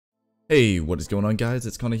Hey, what is going on guys?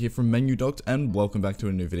 It's Connor here from MenuDocs and welcome back to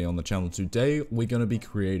a new video on the channel. Today we're going to be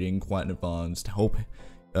creating quite an advanced help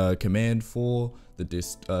command for the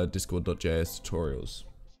discord.js tutorials.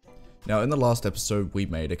 Now in the last episode we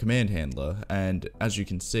made a command handler and as you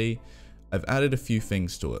can see I've added a few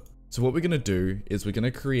things to it. So what we're going to do is we're going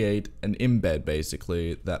to create an embed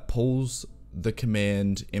basically that pulls the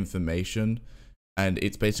command information and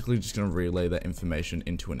it's basically just going to relay that information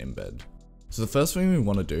into an embed. So the first thing we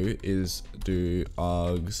want to do is do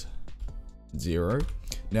args 0.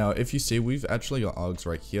 Now if you see we've actually got args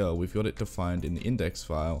right here. We've got it defined in the index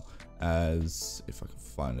file as, if I can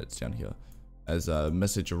find it, it's down here, as a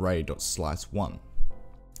message array.slice1.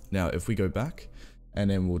 Now if we go back and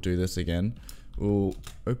then we'll do this again, we'll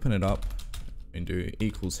open it up and do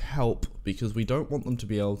equals help because we don't want them to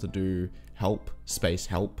be able to do help space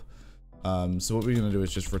help. So what we're going to do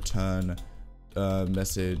is just return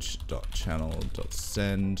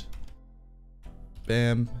message.channel.send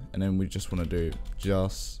bam, and then we just want to do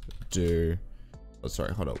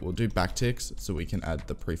we'll do backticks so we can add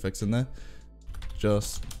the prefix in there.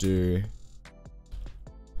 Just do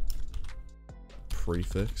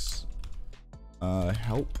prefix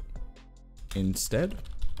help instead,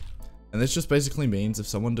 and this just basically means if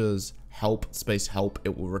someone does help space help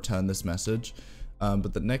it will return this message.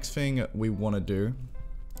 But the next thing we want to do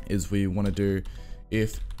is we want to do,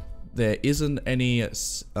 if there isn't any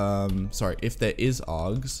if there is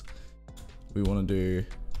args, we want to do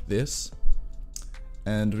this,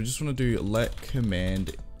 and we just want to do let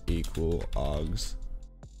command equal args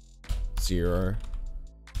 0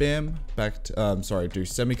 bam, back to do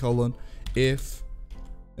semicolon if,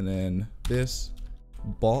 and then this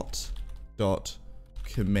bot dot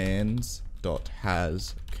commands dot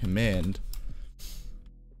has command.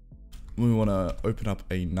 We want to open up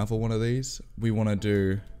another one of these. We want to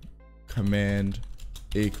do command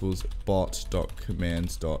equals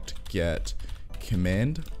bot.commands.get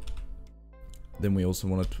command. Then we also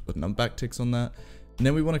want to put num backticks on that. And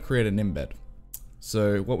then we want to create an embed.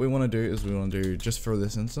 So what we want to do is we want to do, just for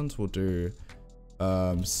this instance, we'll do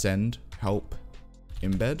send help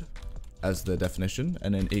embed as the definition,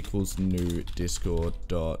 and then equals new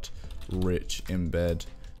discord.rich embed.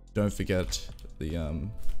 Don't forget the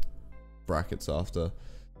brackets after.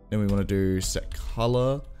 Then we want to do set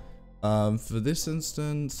color. For this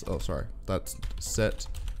instance, that's set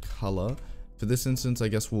color. For this instance, I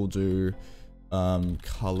guess we'll do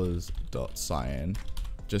colors.cyan,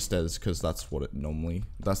 just as, because that's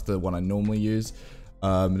the one I normally use.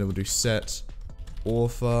 Then we'll do set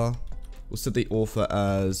author. We'll set the author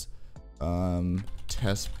as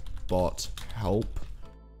test bot help,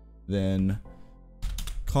 then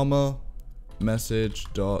comma message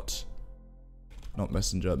dot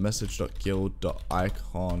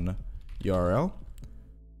message.guild.icon URL,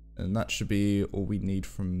 and that should be all we need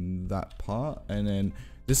from that part. And then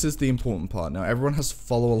this is the important part. Now everyone has to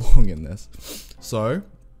follow along in this. So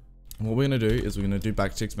what we're going to do is we're going to do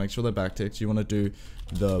backticks. Make sure they're backticks. You want to do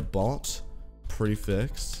the bot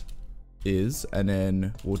prefix is, and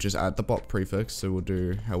then we'll just add the bot prefix. So we'll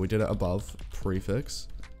do how we did it above, prefix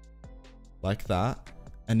like that,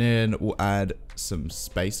 and then we'll add some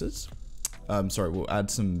spaces. We'll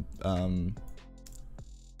add some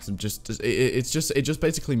it just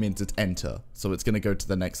basically means it's enter, so it's going to go to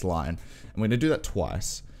the next line, and we're going to do that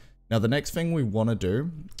twice. Now the next thing we want to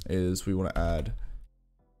do is we want to add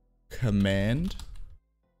command,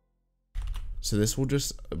 so this will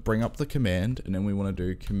just bring up the command, and then we want to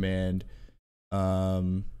do command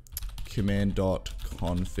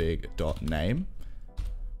command.config.name,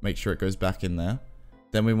 make sure it goes back in there.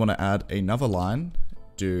 Then we want to add another line,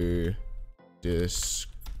 do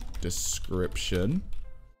description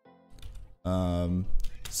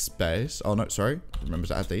space, remember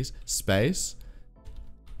to add these, space,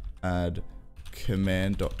 add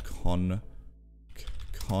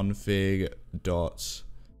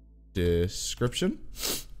command.config.description.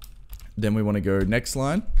 Then we want to go next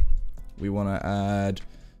line, we want to add,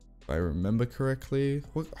 if I remember correctly,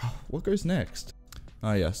 what goes next?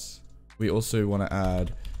 Yes, we also want to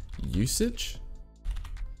add usage,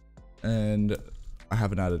 and I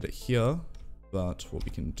haven't added it here, but what we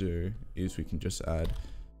can do is we can just add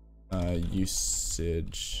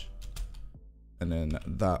usage, and then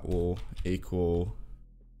that will equal,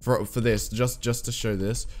 for this, just to show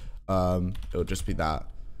this, it'll just be that.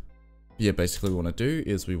 Yeah, basically what we want to do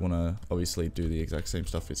is we want to obviously do the exact same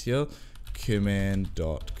stuff as here,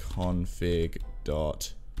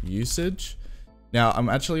 command.config.usage. Now I'm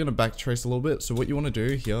actually going to backtrace a little bit. So what you want to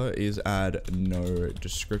do here is add no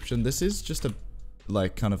description. This is just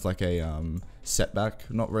like kind of like a setback,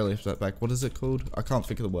 not really a setback. What is it called? I can't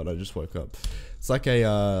think of the word. I just woke up. It's like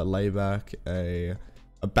a layback, a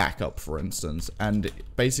backup, for instance. And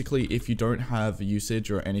basically, if you don't have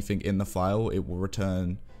usage or anything in the file, it will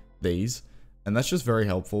return these, and that's just very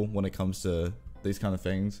helpful when it comes to these kind of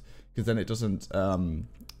things, because then it doesn't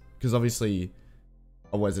because obviously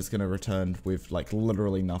otherwise it's going to return with like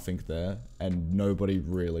literally nothing there, and nobody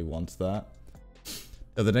really wants that.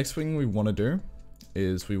 Now, the next thing we want to do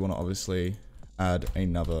is we want to obviously add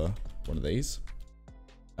another one of these,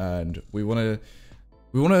 and we want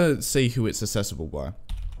to see who it's accessible by.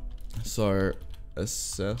 So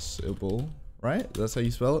accessible, right? That's how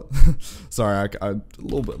you spell it. Sorry, I'm a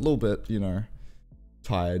little bit, you know,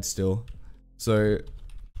 tired still. So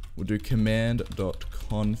we'll do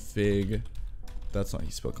command.config. That's not how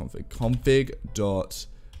you spell config.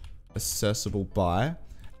 Config.accessible by,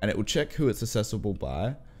 and it will check who it's accessible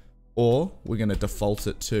by, or we're going to default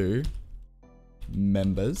it to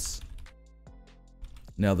members.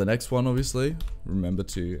 Now the next one, obviously, remember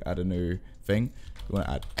to add a new thing. We want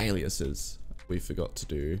to add aliases. We forgot to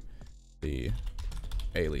do the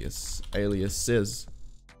aliases.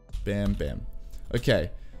 Bam, bam.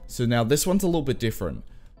 Okay, so now this one's a little bit different.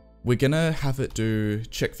 We're gonna have it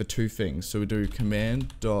check for two things. So we do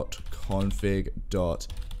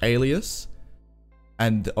command.config.alias,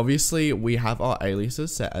 and obviously we have our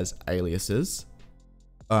aliases set as aliases,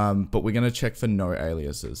 but we're gonna check for no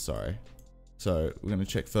aliases. Sorry. So we're gonna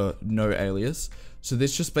check for no alias. So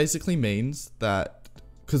this just basically means that,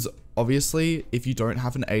 because obviously if you don't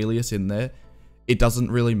have an alias in there, it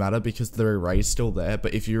doesn't really matter because the array is still there.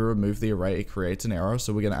 But if you remove the array, it creates an error.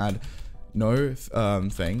 So we're gonna add no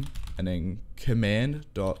thing, and then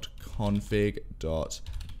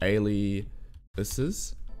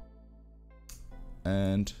command.config.aliases,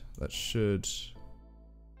 and that should,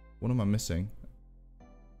 what am I missing?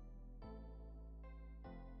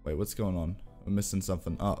 Wait, what's going on? I'm missing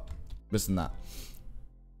something. Oh, missing that.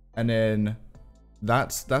 And then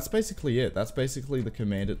that's basically it. That's basically the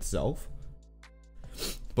command itself.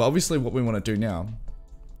 But obviously what we want to do now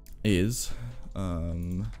is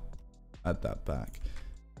add that back.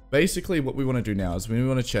 Basically what we want to do now is we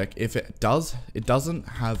want to check if it doesn't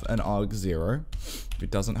have an arg0. If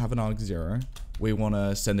it doesn't have an arg0, we want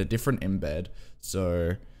to send a different embed.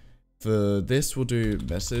 So for this we'll do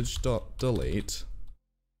message.delete,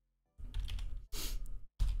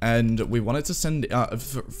 and we want it to send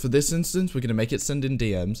for this instance we're going to make it send in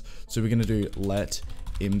DMs. So we're going to do let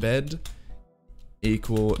embed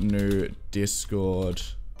equal new discord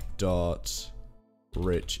dot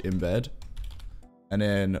rich embed, and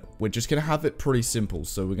then we're just gonna have it pretty simple.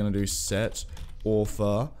 So we're gonna do set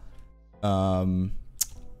author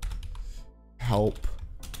help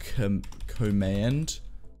command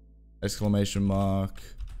exclamation mark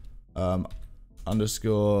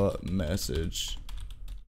underscore message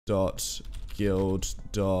dot guild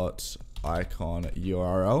dot icon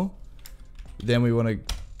URL. Then we want to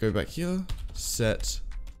go back here, set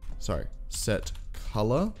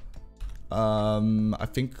color. I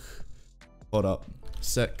think, hold up,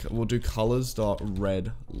 we'll do colors dot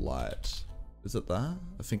red light. Is it that?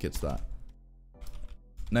 I think it's that.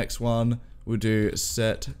 Next one, we'll do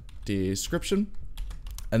set description,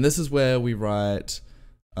 and this is where we write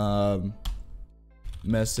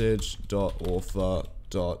message dot author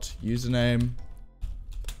dot username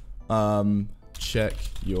check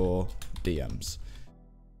your DMs.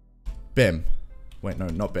 Bam. Wait, no,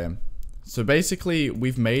 not bam. So basically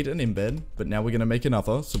we've made an embed, but now we're going to make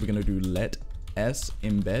another. So we're going to do let s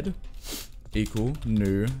embed equal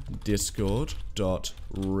new discord dot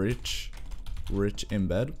rich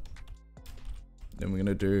embed. Then we're going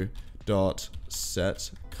to do dot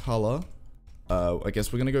set color. I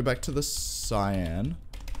guess we're going to go back to the cyan.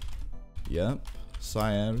 Yep.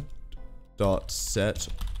 Cyan dot set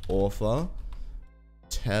author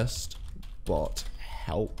test bot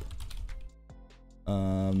help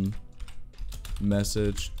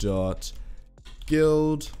message dot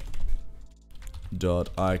guild dot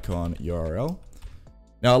icon URL.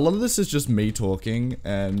 Now a lot of this is just me talking,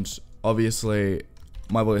 and obviously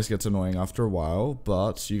my voice gets annoying after a while,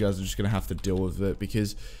 but you guys are just gonna have to deal with it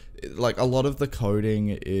because like a lot of the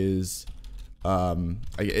coding is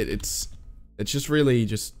it's just really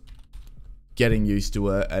just getting used to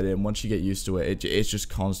it, and then once you get used to it, it's just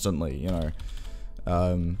constantly, you know,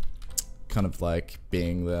 kind of like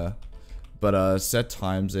being there. But set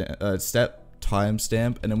timestamp,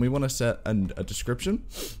 and then we want to set a description,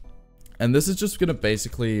 and this is just gonna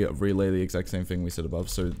basically relay the exact same thing we said above.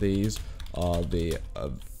 So these are the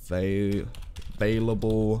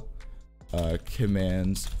available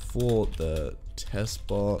commands for the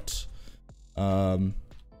testbot,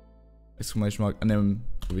 exclamation mark, and then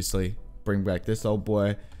obviously bring back this old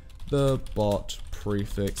boy. The bot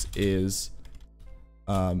prefix is,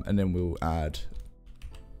 and then we'll add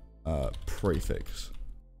prefix.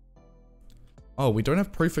 Oh, we don't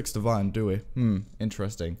have prefix define, do we?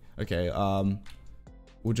 Interesting. Okay,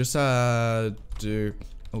 we'll just do,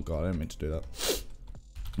 oh god, I didn't mean to do that.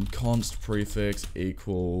 Const prefix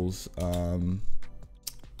equals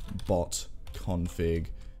bot config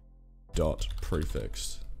dot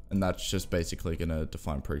prefix, and that's just basically gonna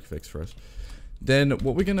define prefix for us. Then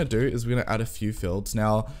what we're gonna do is we're gonna add a few fields.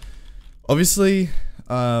 Now, obviously,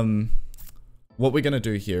 what we're gonna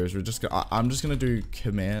do here is we're just gonna, I'm just gonna do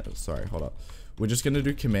command. Sorry, hold up. We're just gonna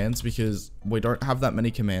do commands because we don't have that many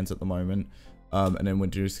commands at the moment. And then we're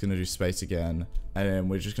just gonna do space again, and then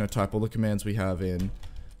we're just gonna type all the commands we have in.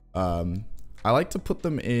 I like to put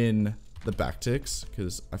them in the backticks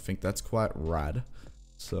because I think that's quite rad.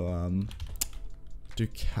 So do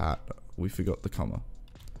cat. We forgot the comma.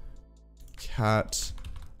 Cat,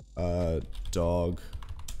 dog,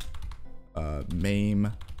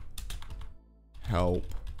 meme, help,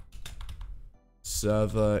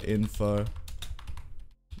 server info,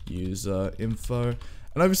 user info,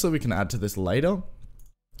 and obviously we can add to this later.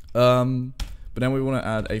 But then we want to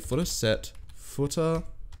add a footer set footer,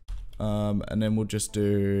 and then we'll just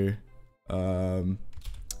do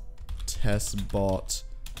testbot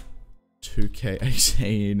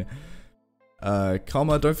 2K18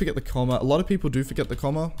 comma. Don't forget the comma. A lot of people do forget the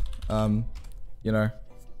comma. You know,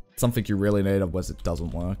 something you really need, otherwise it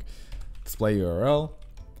doesn't work. Display URL.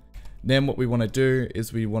 Then what we want to do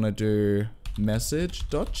is we want to do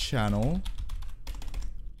message.channel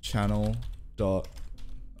dot,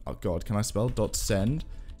 oh god, can I spell? Dot send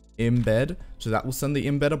embed. So that will send the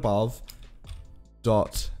embed above.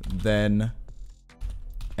 Dot then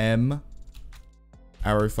m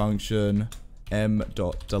arrow function m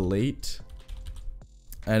dot delete,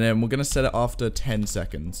 and then we're gonna set it after 10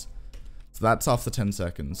 seconds. So that's after 10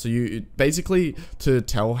 seconds. So you basically, to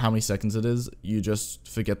tell how many seconds it is, you just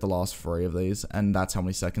forget the last 3 of these, and that's how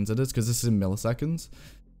many seconds it is, because this is in milliseconds.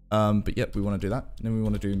 But yep, we want to do that. And then we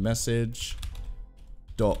want to do message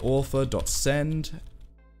dot author dot send,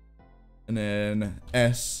 and then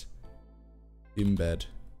s embed.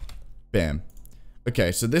 Bam.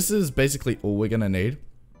 Okay, so this is basically all we're gonna need.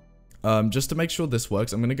 Just to make sure this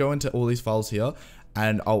works, I'm gonna go into all these files here,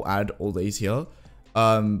 and I'll add all these here.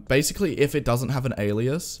 Basically, if it doesn't have an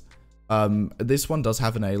alias, this one does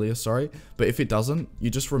have an alias, sorry, but if it doesn't, you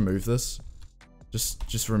just remove this.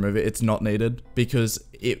 Just remove it. It's not needed because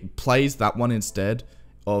it plays that one instead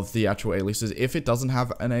of the actual aliases. If it doesn't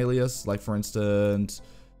have an alias, like for instance,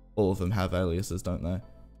 all of them have aliases, don't they?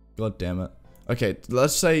 God damn it. Okay,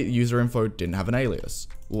 let's say user info didn't have an alias.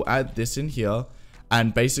 We'll add this in here,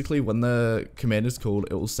 and basically when the command is called,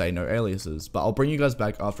 it will say no aliases. But I'll bring you guys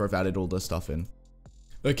back after I've added all this stuff in.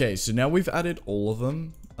 Okay, so now we've added all of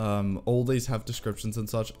them. All these have descriptions and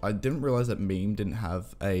such. I didn't realize that meme didn't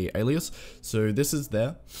have a alias, so this is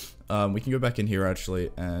there. We can go back in here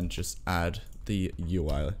actually and just add the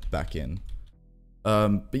UI back in.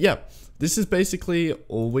 But yeah, this is basically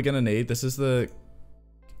all we're gonna need. This is the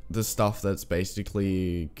stuff that's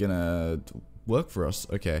basically gonna work for us.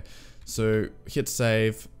 Okay, so hit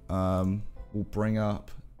save. We'll bring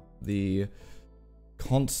up the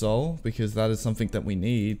console because that is something that we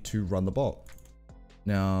need to run the bot.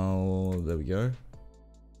 Now, there we go.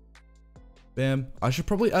 Bam. I should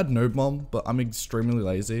probably add node mom, but I'm extremely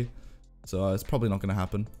lazy, so it's probably not gonna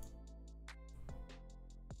happen.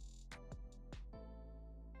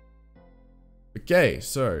 Okay,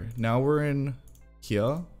 so now we're in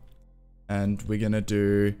here, and we're gonna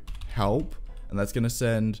do help, and that's gonna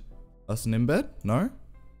send us an embed. No?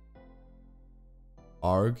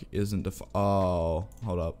 Arg isn't oh,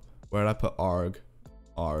 hold up. Where did I put arg?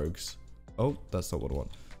 Args. Oh, that's not what I want.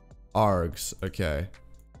 Args, okay.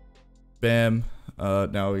 Bam.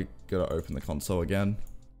 Now we gotta open the console again.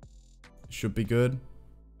 Should be good.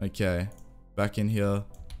 Okay. Back in here.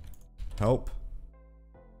 Help.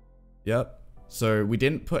 Yep. So we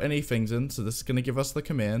didn't put any things in, so this is gonna give us the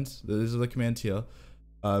commands. These are the commands here.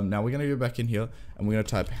 Now we're gonna go back in here, and we're gonna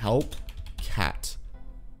type help cat.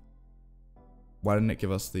 Why didn't it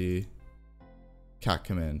give us the cat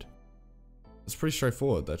command? It's pretty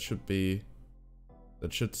straightforward. That should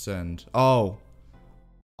send. Oh,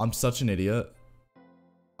 I'm such an idiot.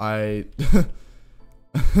 I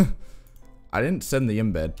didn't send the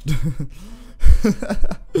embed.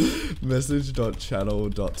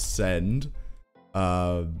 Message.channel.send.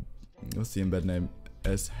 What's the embed name?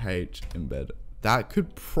 SH embed. That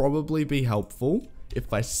could probably be helpful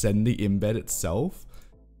if I send the embed itself.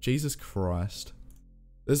 Jesus Christ.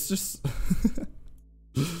 It's just...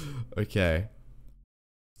 Okay.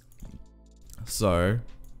 So,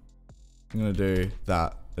 I'm gonna do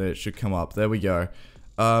that. It should come up. There we go.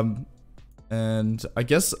 And I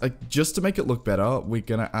guess just to make it look better, we're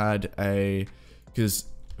gonna add a... Because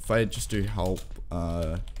if I just do help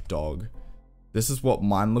dog, this is what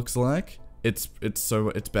mine looks like. It's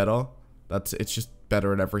better. It's just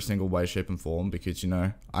better in every single way, shape, and form because, you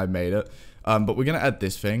know, I made it. But we're gonna add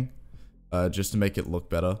this thing just to make it look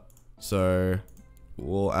better. So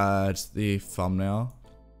we'll add the thumbnail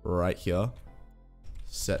right here.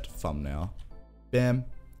 Set thumbnail. Bam.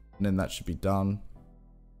 And then that should be done.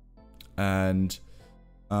 And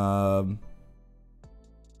said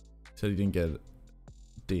he didn't get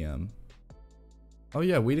DM. Oh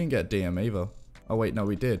yeah, we didn't get DM either. Oh wait, no,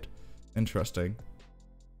 we did. Interesting.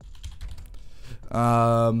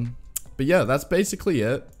 But yeah, that's basically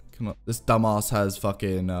it. Come on, this dumbass has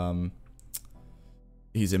fucking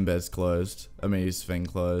his embed's closed. I mean, his thing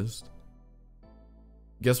closed.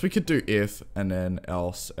 Guess we could do if and then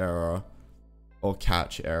else error. Or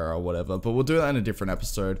catch error or whatever, but we'll do that in a different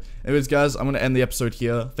episode. Anyways, guys, I'm going to end the episode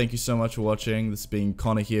here. Thank you so much for watching. This has been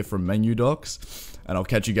Connor here from MenuDocs, and I'll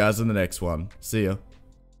catch you guys in the next one. See ya.